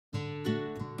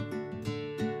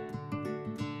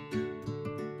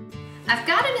I've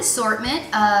got an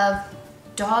assortment of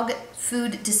dog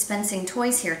food dispensing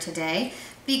toys here today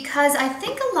because I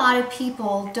think a lot of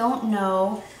people don't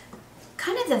know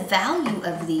kind of the value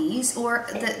of these or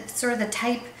the sort of the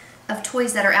type of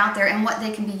toys that are out there and what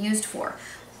they can be used for.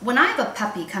 When I have a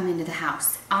puppy come into the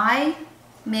house, I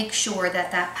make sure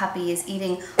that that puppy is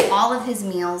eating all of his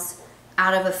meals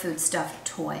out of a food stuffed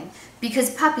toy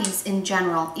because puppies in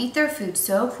general eat their food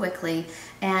so quickly,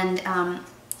 and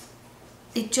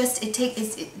it doesn't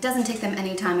take them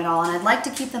any time at all, and I'd like to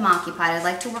keep them occupied. I'd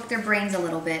like to work their brains a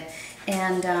little bit,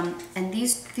 and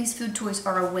these food toys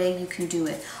are a way you can do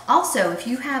it. Also, if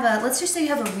you have let's just say you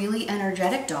have a really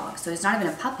energetic dog, so it's not even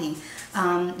a puppy,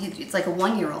 it's like a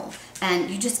 1-year-old, and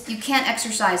you can't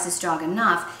exercise this dog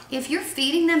enough. If you're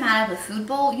feeding them out of a food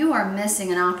bowl, you are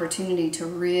missing an opportunity to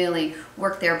really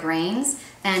work their brains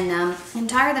and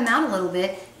tire them out a little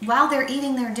bit while they're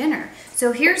eating their dinner.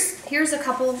 So here's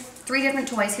three different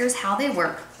toys. Here's how they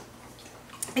work.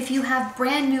 If you have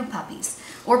brand new puppies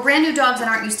or brand new dogs that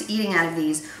aren't used to eating out of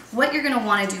these, what you're going to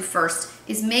want to do first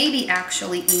is maybe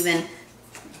actually even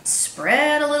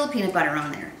spread a little peanut butter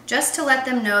on there just to let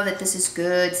them know that this is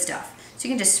good stuff. So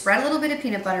you can just spread a little bit of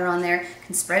peanut butter on there. You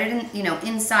can spread it in,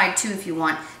 inside too if you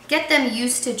want. Get them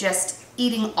used to just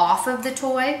eating off of the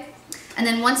toy. And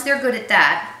then once they're good at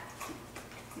that,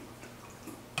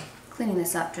 cleaning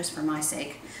this up just for my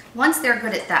sake, once they're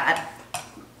good at that,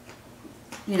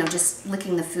 just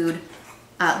licking the food,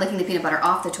 licking the peanut butter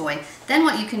off the toy, then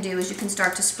what you can do is you can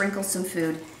start to sprinkle some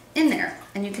food in there.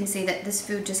 And you can see that this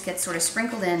food just gets sort of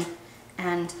sprinkled in,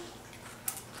 and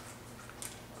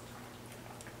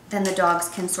then the dogs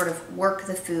can sort of work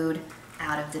the food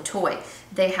out of the toy.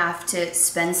 They have to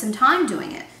spend some time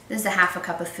doing it. This is a half a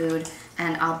cup of food,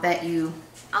 and I'll bet you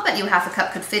half a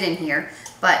cup could fit in here.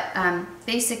 But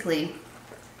basically,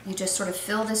 you just sort of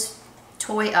fill this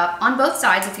toy up on both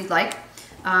sides if you'd like,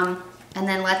 and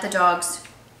then let the dogs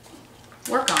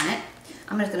work on it.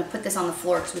 I'm just going to put this on the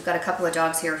floor because we've got a couple of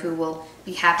dogs here who will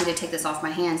be happy to take this off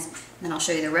my hands, and then I'll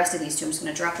show you the rest of these two. I'm just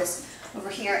going to drop this over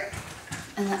here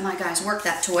and let my guys work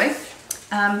that toy.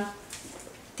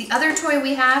 The other toy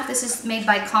we have, this is made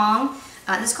by Kong.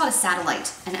 This is called a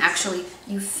satellite, and actually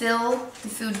you fill the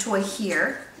food toy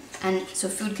here, and so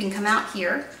food can come out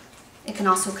here. It can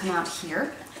also come out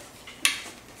here,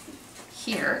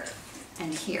 here,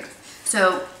 and here.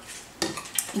 So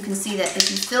you can see that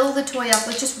if you fill the toy up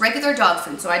with just regular dog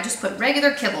food, so I just put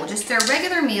regular kibble, just their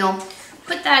regular meal,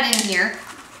 put that in here,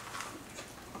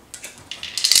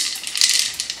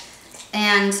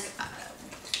 and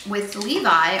with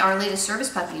Levi, our latest service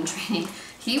puppy in training,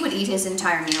 he would eat his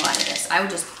entire meal out of this. I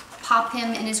would just pop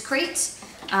him in his crate.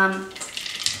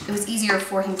 It was easier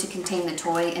for him to contain the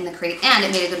toy in the crate, and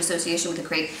it made a good association with the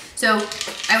crate. So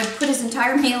I would put his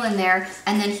entire meal in there,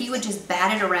 and then he would just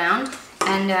bat it around.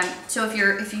 And so if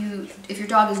your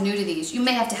dog is new to these, you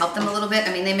may have to help them a little bit.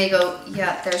 I mean, they may go,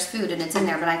 yeah, there's food and it's in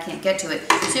there, but I can't get to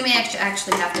it. So you may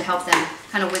actually have to help them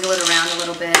kind of wiggle it around a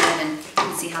little bit and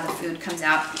see how the food comes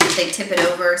out. If they tip it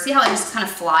over, see how it just kind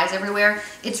of flies everywhere.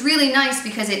 It's really nice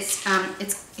because it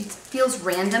feels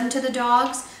random to the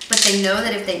dogs, but they know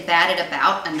that if they bat it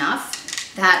about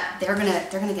enough, that they're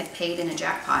gonna get paid in a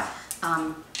jackpot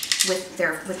with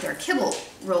their kibble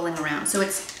rolling around. So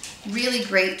it's really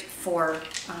great for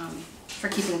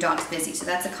keeping dogs busy. So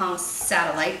that's a Kong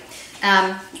satellite.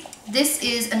 This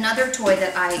is another toy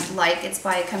that I like. It's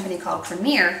by a company called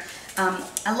Premier.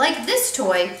 I like this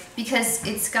toy because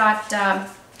it's got, I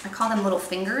call them little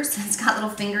fingers. It's got little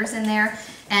fingers in there,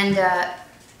 and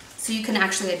so you can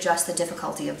actually adjust the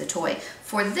difficulty of the toy.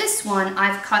 For this one,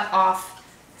 I've cut off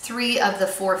 3 of the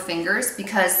 4 fingers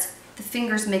because the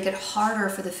fingers make it harder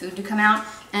for the food to come out,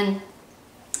 and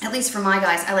at least for my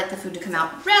guys, I like the food to come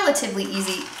out relatively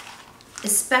easy,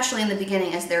 especially in the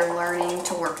beginning as they're learning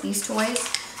to work these toys.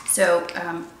 So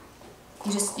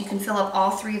you can fill up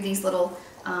all 3 of these little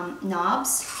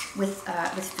knobs with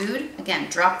food. Again,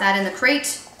 drop that in the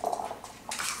crate.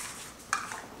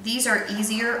 These are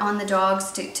easier on the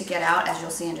dogs to get out, as you'll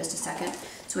see in just a second.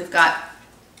 So I'm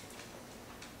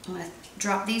going to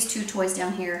drop these 2 toys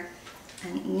down here,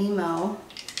 and Nemo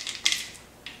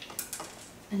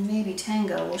and maybe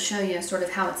Tango will show you sort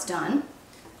of how it's done. I'm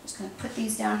just going to put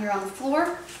these down here on the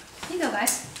floor. Here you go,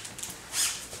 guys.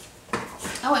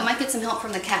 Oh, I might get some help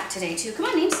from the cat today, too. Come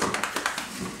on, Neems. Go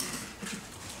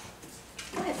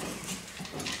ahead.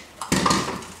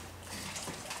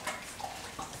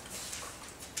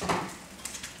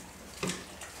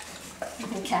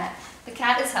 The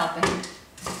cat is helping.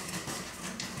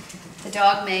 The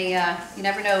dog may, you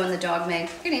never know when the dog may.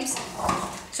 Here, Neems.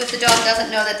 So if the dog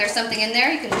doesn't know that there's something in there,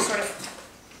 you can just sort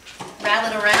of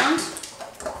rattle it around.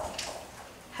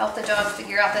 help the dog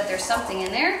figure out that there's something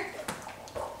in there.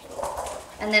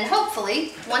 And then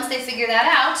hopefully, once they figure that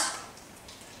out,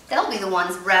 they'll be the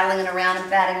ones rattling it around and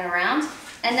batting it around.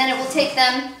 And then it will take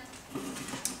them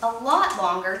a lot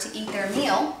longer to eat their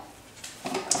meal,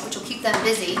 which will keep them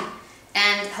busy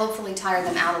and hopefully tire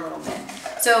them out a little bit.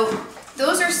 So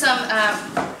those are some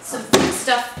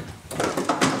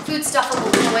food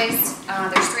stuffable toys.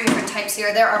 There's 3 different types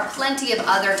here. There are plenty of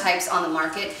other types on the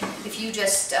market. If you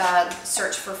just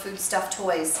search for food stuffed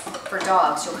toys for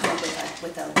dogs, you'll come up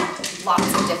with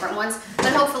lots of different ones.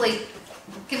 But hopefully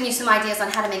giving you some ideas on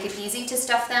how to make it easy to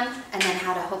stuff them, and then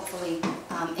how to hopefully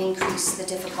increase the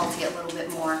difficulty a little bit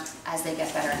more as they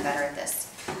get better and better at this.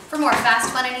 For more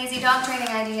fast, fun, and easy dog training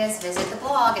ideas, visit the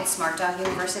blog at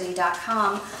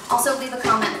smartdoguniversity.com. Also leave a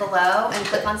comment below and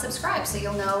click on subscribe so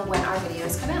you'll know when our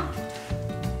videos come out.